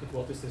 But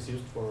what is this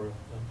used for?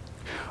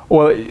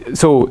 Well,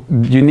 so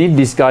you need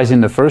these guys in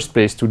the first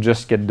place to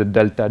just get the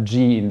delta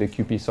G in the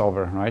QP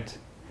solver, right?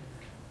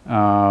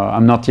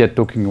 I'm not yet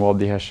talking about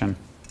the Hessian.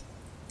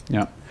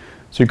 Yeah.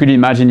 So you could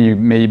imagine you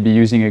may be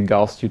using a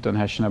Gauss-Newton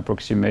Hessian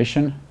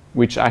approximation,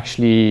 which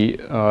actually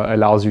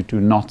allows you to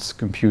not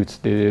compute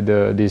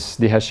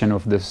the Hessian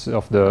of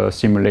the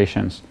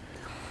simulations.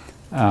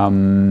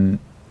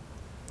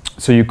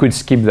 So you could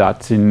skip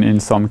that in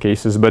some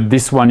cases, but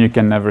this one you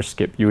can never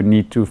skip. You would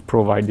need to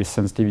provide these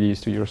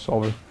sensitivities to your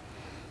solver.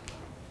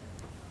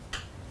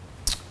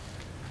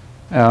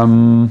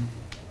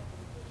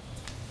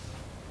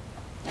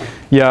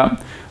 Yeah,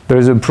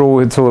 there's a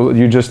pro. So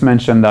you just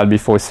mentioned that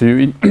before. So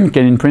you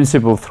can, in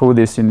principle, throw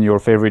this in your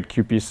favorite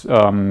QP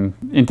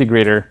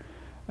integrator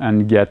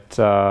and get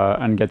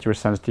your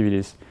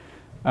sensitivities.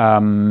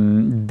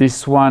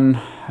 This one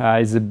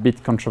is a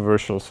bit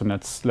controversial, so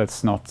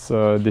let's not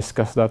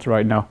discuss that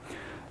right now.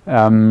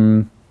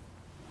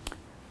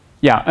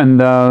 Yeah, and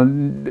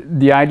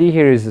the idea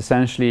here is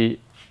essentially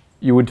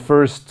you would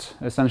first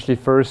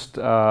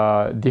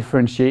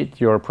differentiate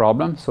your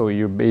problem. So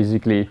you're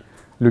basically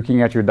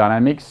looking at your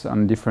dynamics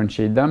and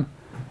differentiate them,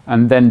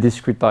 and then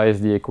discretize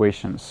the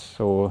equations.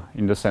 So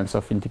in the sense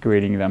of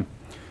integrating them.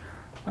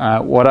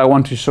 What I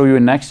want to show you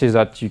next is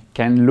that you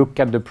can look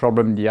at the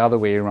problem the other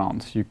way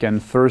around. You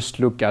can first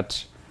look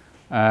at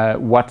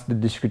what the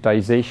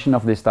discretization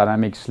of this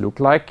dynamics look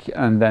like,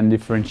 and then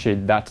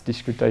differentiate that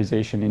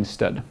discretization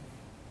instead.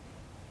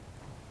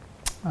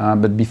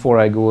 But before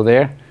I go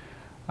there,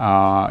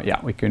 yeah,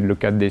 we can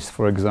look at this,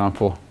 for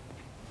example.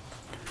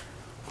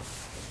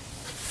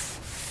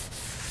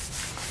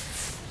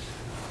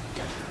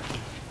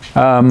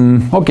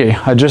 Okay,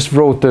 I just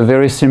wrote a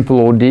very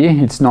simple OD.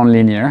 It's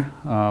nonlinear,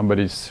 but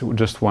it's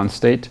just one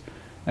state.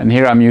 And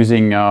here I'm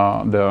using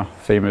the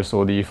famous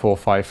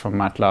ODE45 from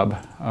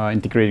MATLAB,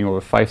 integrating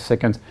over 5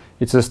 seconds.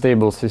 It's a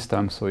stable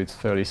system, so it's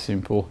fairly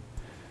simple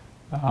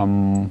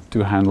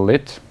to handle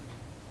it.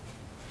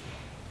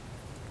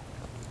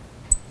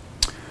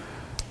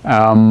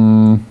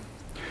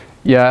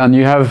 Yeah, and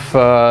you have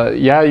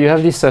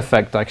this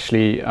effect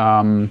actually.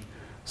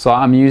 So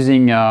I'm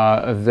using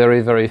a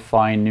very, very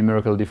fine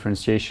numerical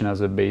differentiation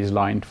as a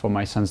baseline for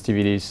my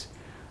sensitivities.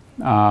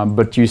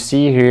 But you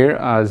see here,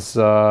 as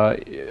the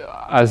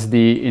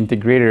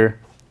integrator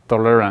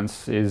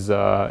tolerance is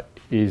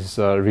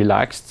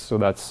relaxed, so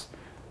that's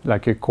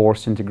like a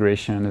coarse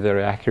integration, a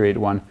very accurate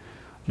one,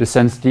 the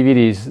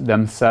sensitivities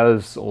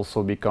themselves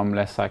also become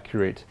less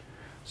accurate.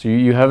 So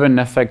you have an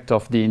effect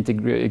of the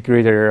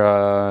integrator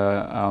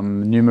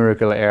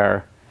numerical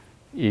error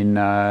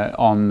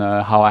on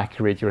how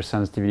accurate your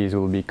sensitivities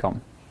will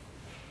become.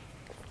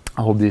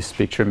 I hope this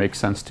picture makes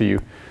sense to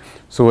you.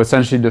 So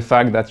essentially the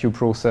fact that you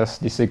process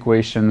these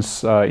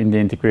equations in the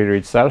integrator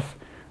itself,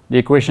 the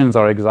equations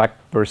are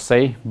exact per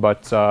se,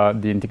 but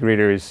the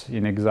integrator is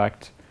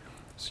inexact.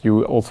 So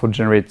you also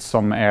generate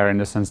some error in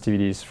the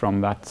sensitivities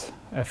from that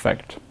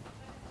effect.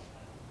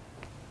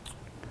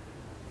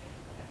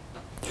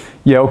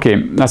 Yeah,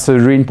 okay, that's a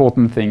really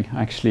important thing,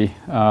 actually.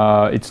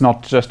 It's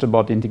not just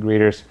about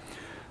integrators.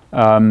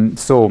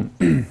 So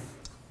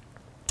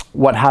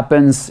what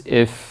happens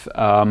if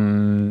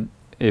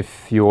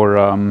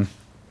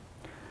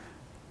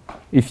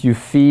you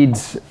feed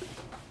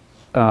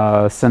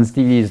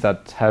sensitivities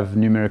that have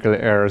numerical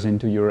errors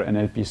into your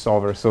NLP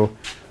solver? So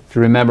if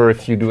you remember,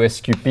 if you do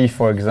SQP,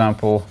 for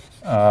example,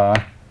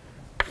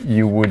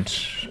 you would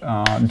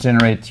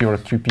generate your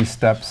QP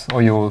steps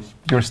or your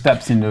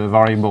steps in the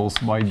variables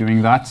by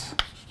doing that.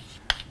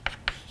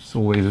 It's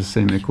always the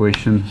same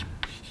equation.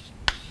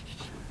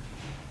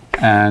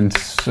 And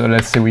so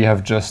let's say we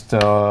have just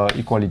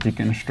equality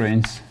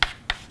constraints.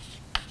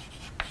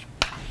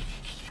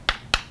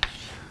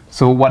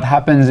 So what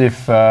happens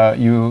if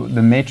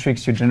the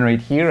matrix you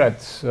generate here at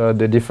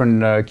the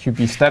different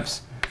QP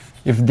steps,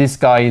 if this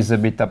guy is a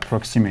bit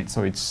approximate,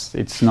 so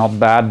it's not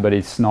bad, but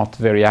it's not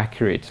very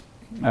accurate.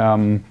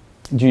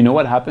 Do you know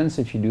what happens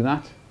if you do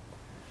that?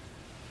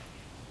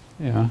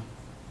 Yeah.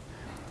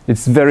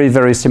 It's very,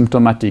 very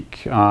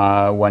symptomatic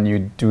when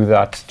you do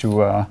that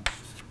to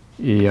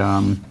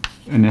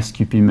an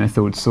SQP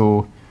method.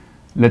 So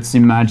let's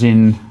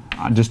imagine,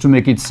 just to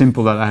make it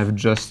simple, that I have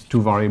just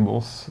two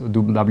variables,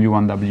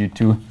 W1,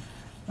 W2,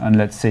 and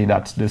let's say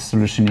that the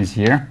solution is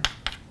here.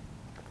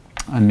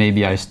 And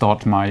maybe I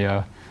start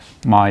my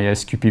my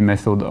SQP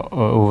method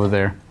over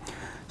there.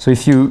 So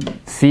if you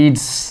feed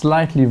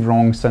slightly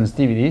wrong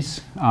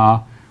sensitivities,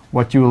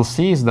 what you will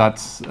see is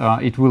that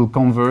it will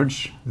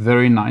converge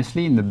very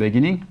nicely in the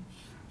beginning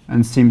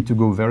and seem to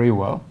go very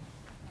well.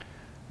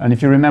 And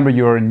if you remember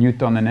your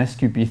Newton and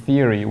SQP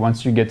theory,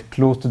 once you get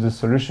close to the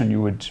solution, you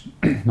would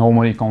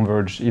normally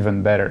converge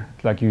even better.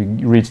 Like you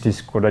reach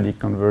this quadratic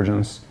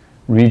convergence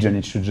region,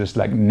 it should just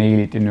like nail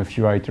it in a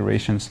few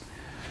iterations.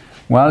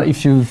 Well,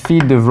 if you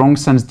feed the wrong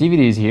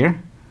sensitivities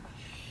here,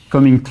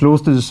 coming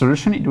close to the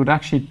solution, it would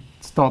actually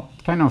start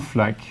kind of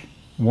like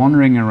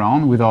wandering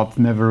around without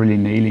never really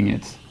nailing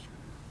it. So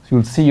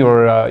you'll see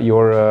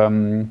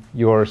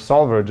your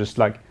solver just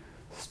like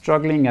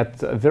struggling at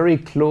very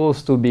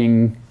close to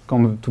being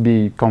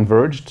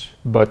converged,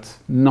 but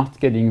not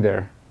getting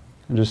there,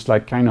 just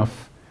like kind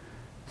of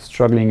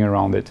struggling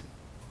around it.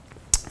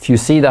 If you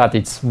see that,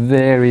 it's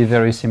very,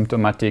 very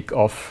symptomatic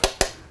of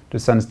the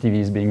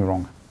sensitivities being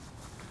wrong,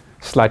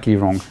 slightly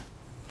wrong.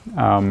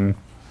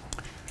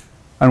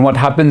 And what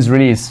happens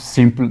really is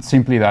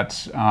simply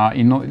that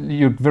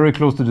you're very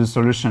close to the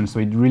solution, so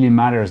it really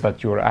matters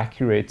that you're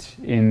accurate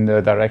in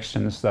the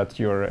directions that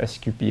your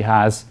SQP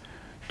has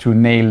to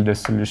nail the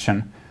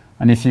solution.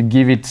 And if you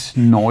give it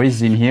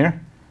noise in here,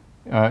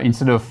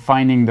 instead of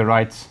finding the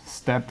right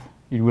step,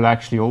 it will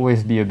actually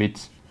always be a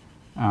bit,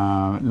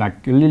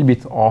 like a little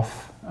bit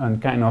off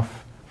and kind of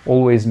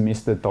always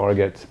miss the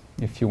target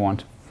if you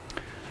want.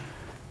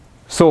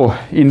 So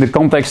in the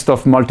context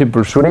of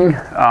multiple shooting,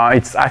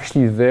 it's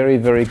actually very,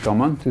 very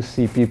common to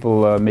see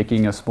people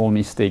making a small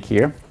mistake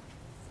here.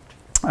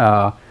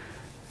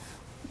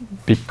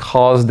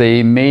 Because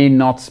they may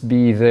not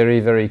be very,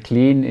 very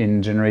clean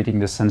in generating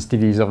the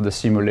sensitivities of the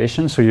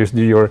simulation. So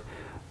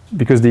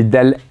because the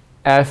del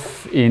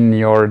F in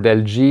your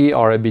del G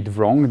are a bit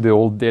wrong, the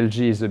old del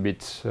G is a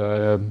bit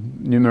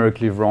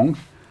numerically wrong.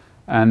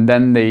 And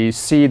then they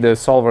see the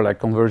solver like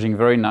converging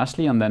very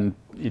nicely, and then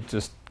it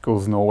just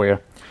goes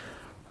nowhere.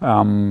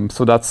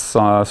 So that's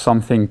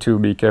something to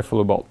be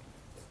careful about.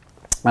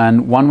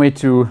 And one way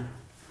to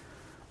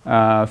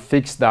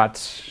fix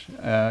that,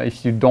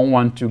 if you don't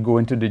want to go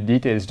into the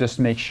details, just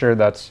make sure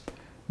that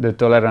the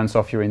tolerance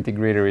of your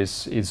integrator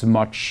is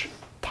much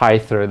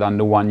tighter than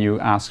the one you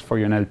ask for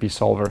your NLP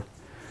solver.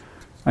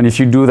 And if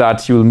you do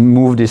that, you'll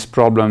move this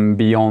problem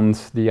beyond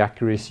the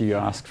accuracy you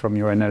ask from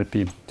your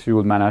NLP, so you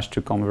will manage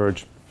to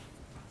converge.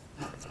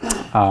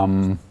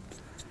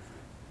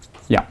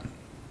 Yeah.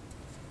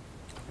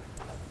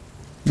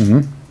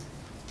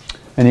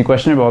 Any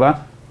question about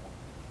that?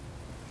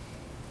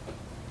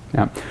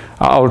 Yeah,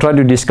 I'll try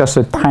to discuss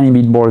a tiny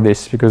bit more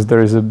this, because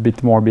there is a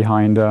bit more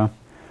behind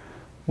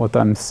what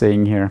I'm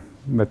saying here,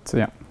 but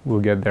yeah, we'll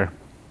get there.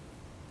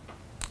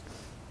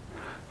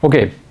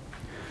 Okay,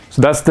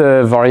 so that's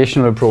the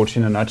variational approach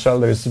in a nutshell.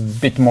 There's a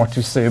bit more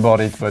to say about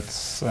it, but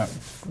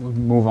we'll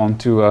move on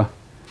to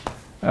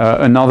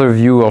another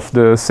view of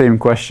the same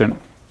question.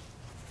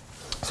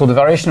 So the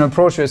variational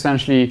approach,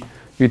 essentially,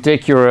 you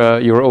take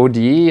your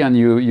ODE and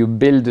you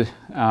build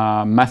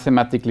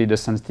mathematically the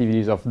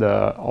sensitivities of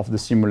the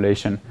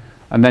simulation,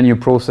 and then you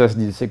process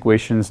these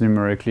equations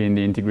numerically in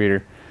the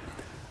integrator.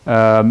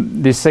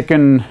 The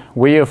second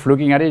way of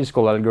looking at it is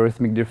called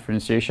algorithmic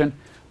differentiation.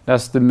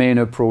 That's the main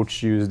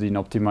approach used in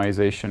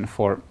optimization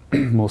for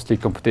mostly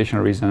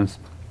computational reasons.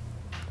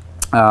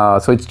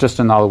 So it's just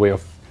another way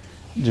of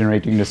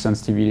generating the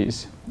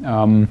sensitivities.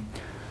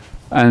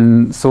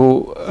 And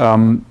so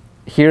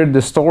here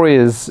the story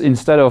is,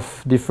 instead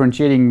of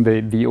differentiating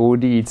the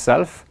OD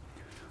itself,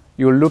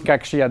 you'll look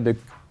actually at the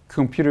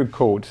computer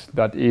code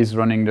that is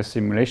running the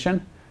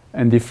simulation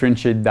and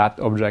differentiate that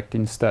object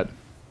instead.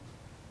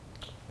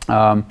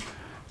 So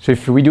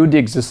if we do the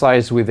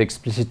exercise with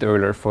explicit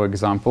Euler, for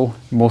example,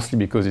 mostly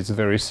because it's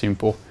very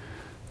simple,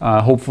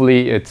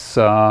 hopefully it's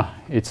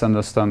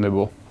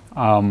understandable.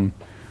 So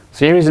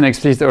here is an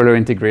explicit Euler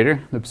integrator,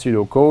 the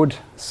pseudocode.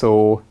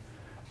 So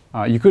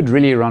you could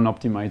really run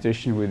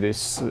optimization with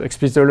this.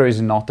 Explicit Euler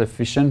is not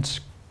efficient,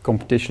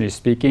 computationally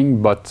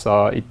speaking, but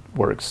it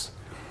works.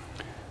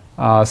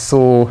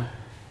 So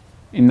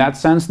in that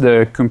sense,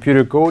 the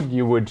computer code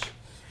you would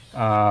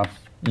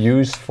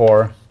use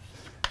for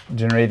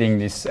generating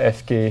this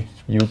FK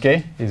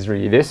UK is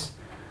really this.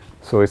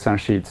 So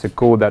essentially it's a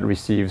code that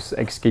receives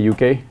XK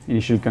UK,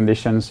 initial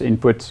conditions,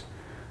 input.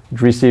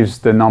 It receives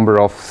the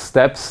number of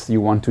steps you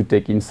want to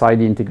take inside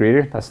the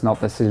integrator. That's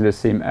not necessarily the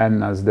same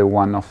n as the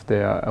one of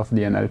the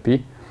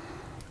NLP,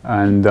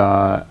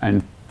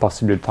 and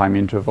possibly the time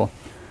interval.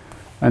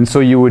 And so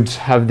you would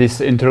have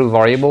this interval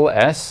variable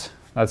s.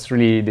 That's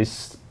really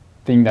this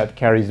thing that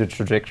carries the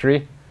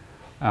trajectory.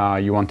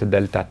 You want a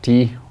delta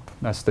t.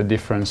 That's the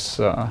difference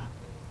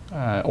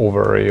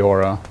over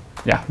your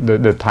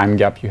the time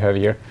gap you have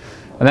here.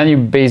 And then you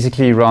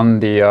basically run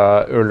the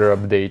Euler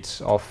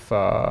update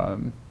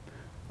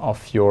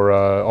of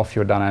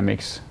your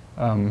dynamics.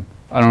 I don't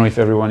know if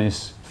everyone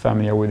is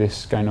familiar with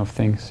this kind of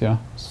things. Yeah,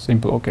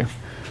 simple. Okay.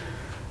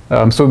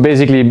 So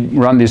basically,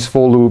 run this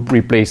for loop,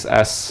 replace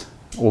s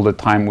all the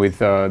time with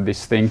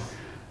this thing,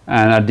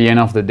 and at the end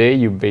of the day,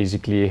 you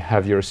basically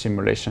have your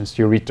simulations.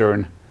 You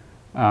return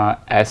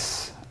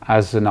s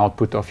as an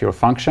output of your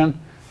function,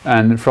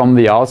 and from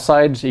the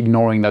outside,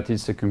 ignoring that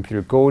it's a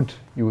computer code,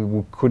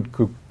 you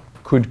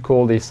could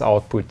call this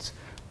output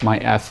my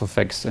f of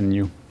x and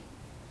u.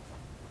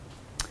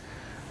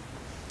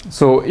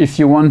 So if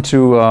you want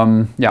to,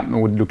 it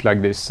would look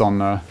like this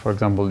on, for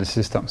example, the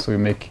system. So you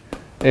make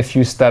a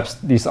few steps.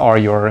 These are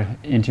your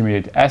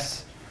intermediate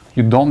s.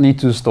 You don't need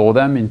to store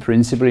them in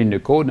principle in the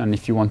code. And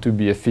if you want to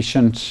be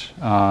efficient,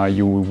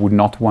 you would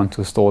not want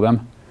to store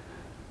them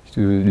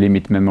to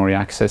limit memory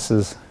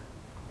accesses.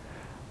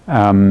 It's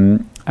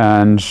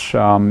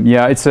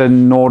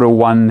an order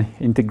 1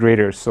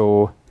 integrator.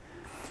 So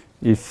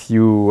if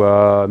you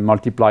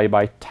multiply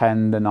by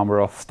 10 the number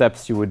of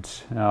steps, you would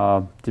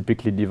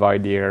typically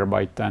divide the error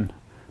by 10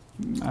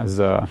 as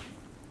a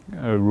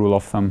rule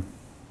of thumb.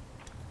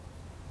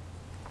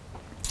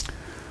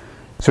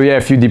 So yeah,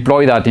 if you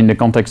deploy that in the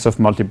context of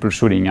multiple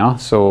shooting,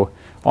 so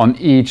on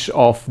each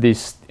of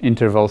these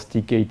intervals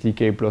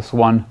TK plus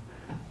 1,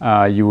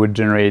 you would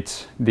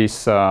generate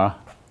this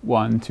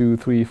 1, 2,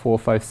 3, 4,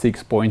 5,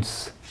 6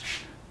 points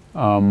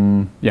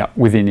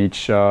within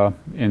each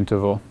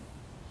interval.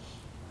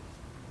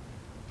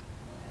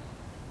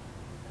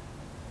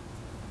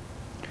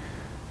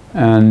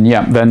 And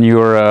then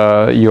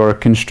your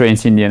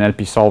constraints in the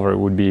NLP solver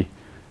would be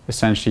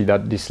essentially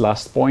that this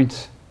last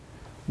point,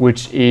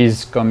 which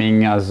is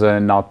coming as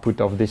an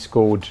output of this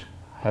code,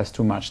 has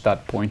to match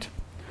that point.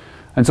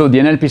 And so the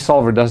NLP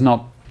solver does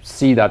not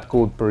see that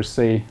code per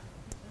se.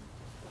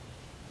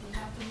 You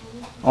have to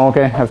move.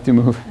 Okay, have to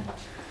move.